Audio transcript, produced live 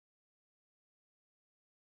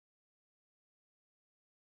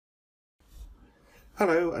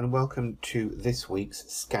Hello and welcome to this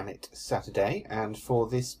week's Scan It Saturday, and for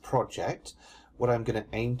this project what I'm going to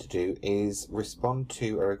aim to do is respond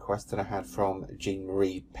to a request that I had from Jean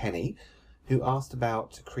Marie Penny, who asked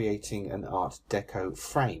about creating an Art Deco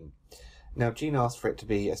frame. Now Jean asked for it to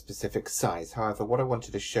be a specific size, however what I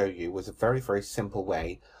wanted to show you was a very simple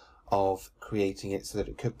way of creating it so that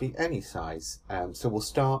it could be any size. So we'll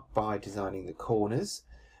start by designing the corners,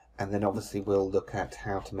 and then obviously we'll look at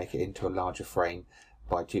how to make it into a larger frame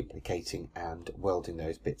by duplicating and welding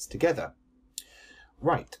those bits together.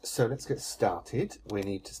 Right, so let's get started. We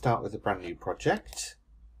need to start with a brand new project,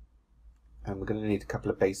 and we're going to need a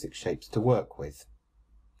couple of basic shapes to work with.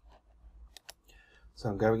 So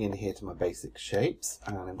I'm going in here to my basic shapes,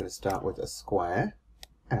 and I'm going to start with a square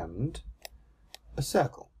and a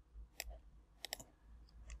circle.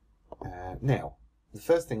 Now, the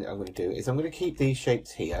first thing that I'm going to do is I'm going to keep these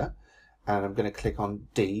shapes here, and I'm going to click on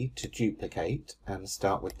D to duplicate and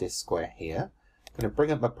start with this square here. I'm going to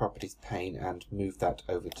bring up my properties pane and move that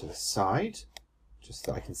over to the side, just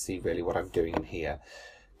so I can see really what I'm doing in here.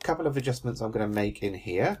 A couple of adjustments I'm going to make in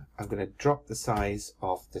here. I'm going to drop the size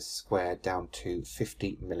of the square down to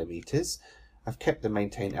 50 millimeters. I've kept the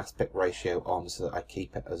maintain aspect ratio on so that I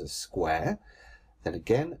keep it as a square. Then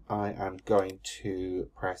again, I am going to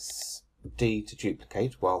press D to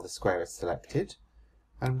duplicate while the square is selected.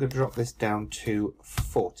 I'm going to drop this down to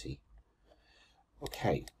 40.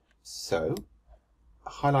 Okay, so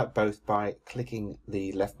highlight both by clicking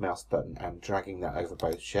the left mouse button and dragging that over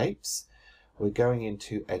both shapes. We're going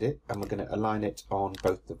into edit and we're going to align it on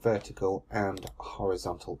both the vertical and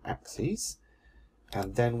horizontal axes,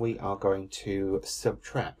 and then we are going to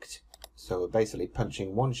subtract. So we're basically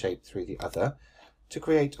punching one shape through the other to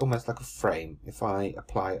create almost like a frame. If I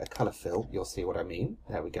apply a colour fill, you'll see what I mean.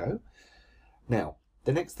 There we go. Now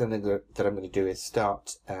the next thing that I'm going to do is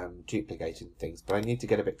start duplicating things, but I need to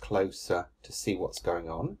get a bit closer to see what's going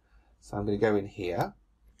on. So I'm going to go in here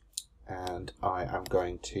and I am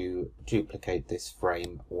going to duplicate this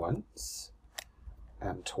frame once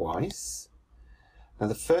and twice. Now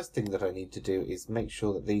the first thing that I need to do is make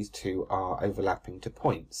sure that these two are overlapping to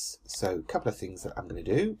points. So a couple of things that I'm going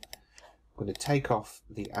to do. I'm going to take off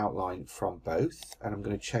the outline from both, and I'm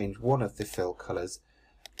going to change one of the fill colours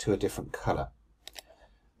to a different colour.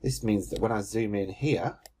 This means that when I zoom in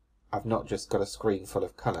here, I've not just got a screen full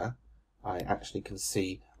of colour, I actually can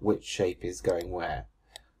see which shape is going where.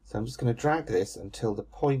 So I'm just going to drag this until the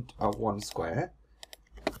point of one square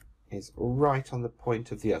is right on the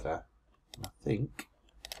point of the other. I think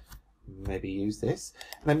maybe use this.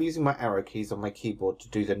 And I'm using my arrow keys on my keyboard to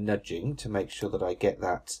do the nudging to make sure that I get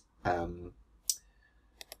that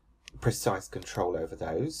precise control over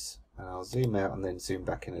those. And I'll zoom out and then zoom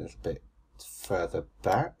back in a little bit further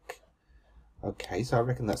back. Okay, so I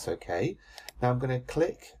reckon that's okay. Now I'm going to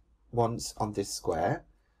click once on this square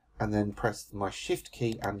and then press my shift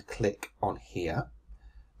key and click on here,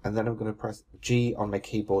 and then I'm going to press G on my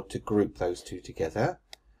keyboard to group those two together.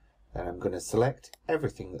 Then I'm going to select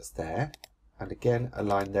everything that's there and again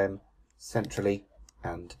align them centrally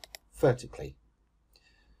and vertically.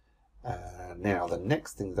 Now the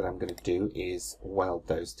next thing that I'm going to do is weld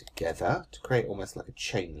those together to create almost like a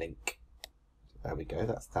chain link. There we go,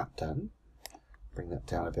 that's that done. Bring that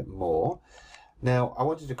down a bit more. Now I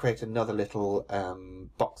wanted to create another little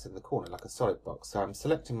box in the corner, like a solid box. So I'm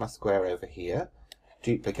selecting my square over here,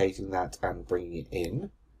 duplicating that and bringing it in.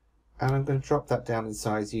 And I'm going to drop that down in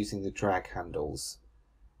size using the drag handles.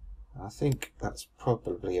 I think that's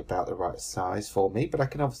probably about the right size for me, but I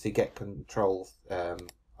can obviously get control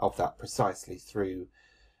of that precisely through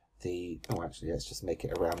the... Oh, actually, let's just make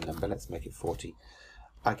it a round number. Let's make it 40.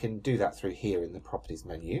 I can do that through here in the properties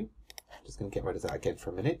menu. I'm just going to get rid of that again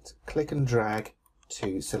for a minute. Click and drag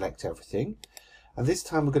to select everything. And this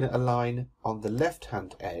time we're going to align on the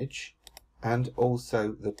left-hand edge and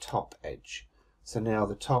also the top edge. So now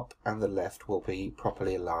the top and the left will be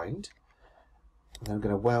properly aligned. And then I'm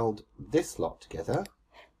going to weld this lot together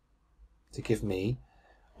to give me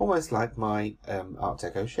almost like my Art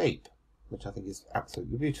Deco shape, which I think is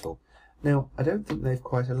absolutely beautiful. Now, I don't think they've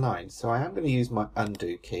quite aligned, so I am going to use my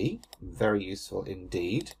undo key, very useful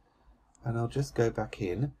indeed, and I'll just go back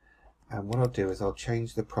in, and what I'll do is I'll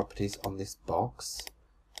change the properties on this box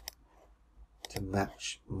to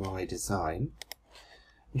match my design.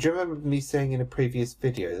 Do you remember me saying in a previous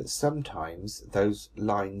video that sometimes those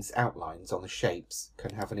outlines on the shapes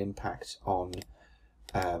can have an impact on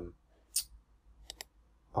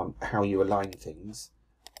how you align things?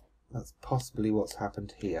 That's possibly what's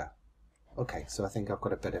happened here. Okay, so I think I've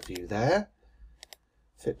got a better view there.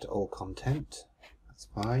 Fit to all content, that's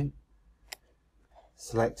fine.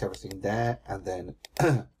 select everything there, and then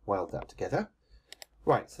weld that together.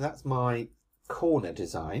 Right, so that's my corner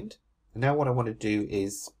designed. And now what I want to do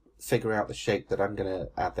is figure out the shape that I'm going to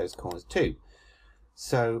add those corners to.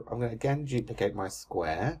 So I'm going to again duplicate my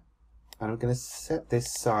square, and I'm going to set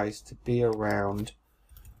this size to be around,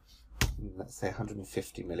 let's say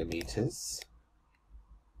 150 millimeters.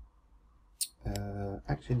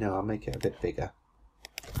 Actually no, I'll make it a bit bigger.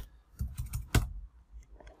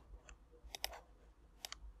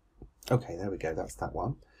 Okay, there we go, that's that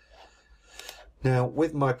one. Now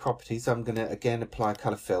with my properties I'm going to again apply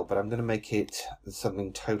colour fill, but I'm going to make it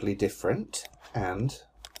something totally different, and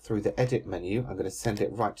through the edit menu I'm going to send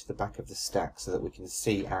it right to the back of the stack so that we can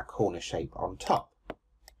see our corner shape on top.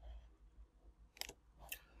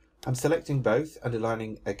 I'm selecting both and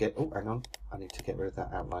aligning again. Oh, hang on, I need to get rid of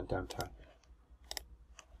that outline, don't I?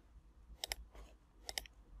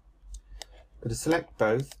 I'm going to select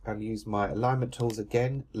both and use my alignment tools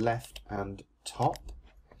again, left and top.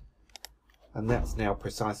 And that's now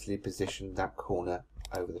precisely positioned that corner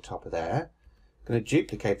over the top of there. I'm going to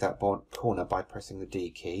duplicate that corner by pressing the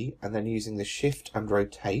D key, and then using the shift and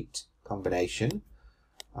rotate combination,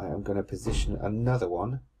 I am going to position another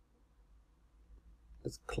one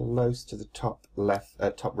as close to the top left,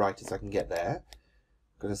 top right as I can get there.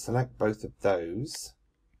 I'm going to select both of those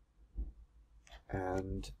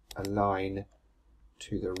and align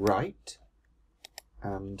to the right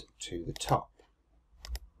and to the top.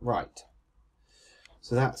 Right,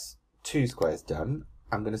 so that's two squares done.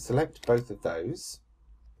 I'm going to select both of those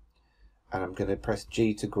and I'm going to press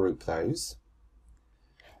G to group those.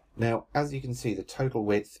 Now as you can see, the total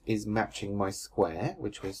width is matching my square,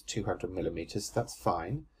 which was 200 millimeters, so that's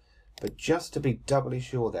fine. But just to be doubly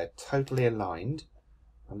sure they're totally aligned,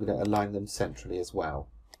 I'm going to align them centrally as well.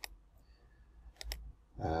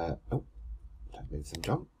 Oh, don't move them,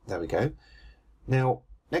 John. There we go. Now,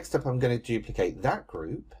 next up I'm going to duplicate that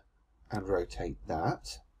group and rotate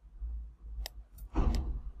that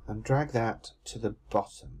and drag that to the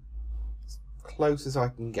bottom, as close as I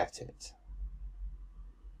can get it.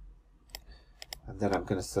 And then I'm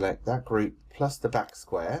going to select that group plus the back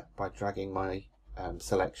square by dragging my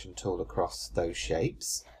selection tool across those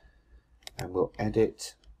shapes, and we'll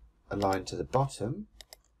edit, align to the bottom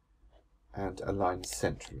and align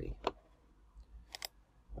centrally.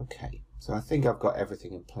 Okay, so I think I've got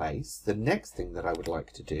everything in place. The next thing that I would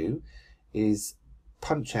like to do is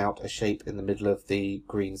punch out a shape in the middle of the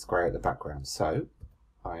green square at the background. So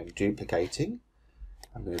I'm duplicating,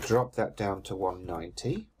 I'm going to drop that down to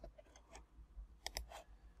 190,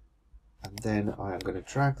 and then I am going to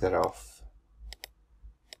drag that off.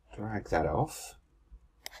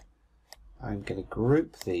 I'm going to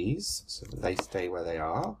group these so that they stay where they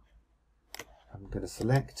are. I'm going to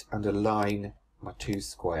select and align my two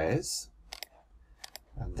squares,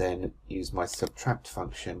 and then use my subtract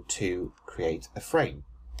function to create a frame.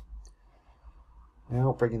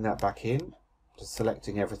 Now bringing that back in, just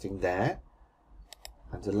selecting everything there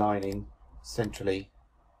and aligning centrally,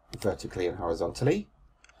 vertically and horizontally.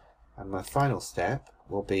 And my final step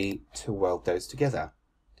will be to weld those together.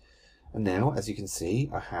 And now, as you can see,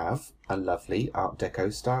 I have a lovely Art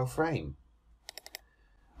Deco style frame.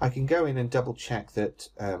 I can go in and double check that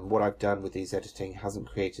what I've done with these editing hasn't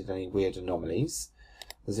created any weird anomalies.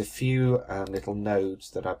 There's a few little nodes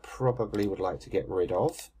that I probably would like to get rid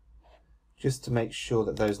of, just to make sure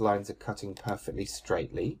that those lines are cutting perfectly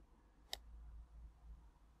straightly.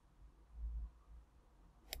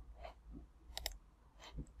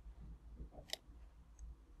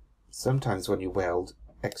 Sometimes when you weld,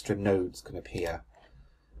 extra nodes can appear.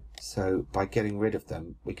 So by getting rid of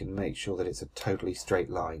them, we can make sure that it's a totally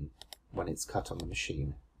straight line when it's cut on the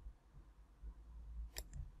machine.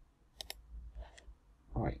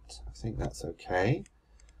 Right, I think that's okay.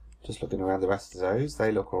 Just looking around the rest of those,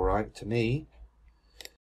 they look alright to me.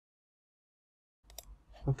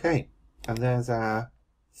 Okay, and there's our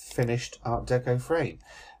finished Art Deco frame.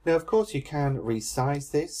 Now of course you can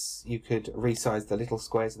resize this. You could resize the little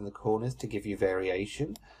squares in the corners to give you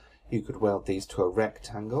variation. You could weld these to a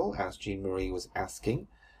rectangle, as Jean Marie was asking.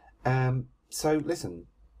 So listen,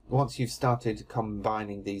 once you've started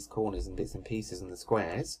combining these corners and bits and pieces and the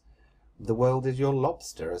squares, the world is your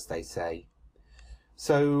lobster, as they say.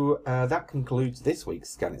 So that concludes this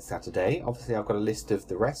week's Scan It Saturday. Obviously I've got a list of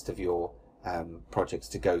the rest of your projects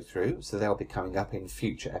to go through, so they'll be coming up in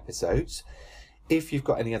future episodes. If you've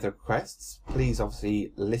got any other requests, please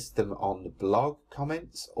obviously list them on the blog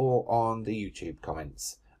comments or on the YouTube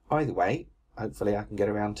comments. Either way, hopefully I can get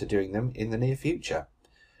around to doing them in the near future.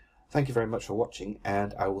 Thank you very much for watching,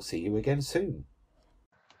 and I will see you again soon.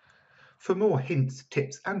 For more hints,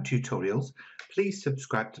 tips and tutorials, please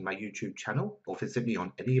subscribe to my YouTube channel or visit me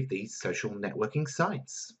on any of these social networking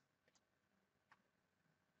sites.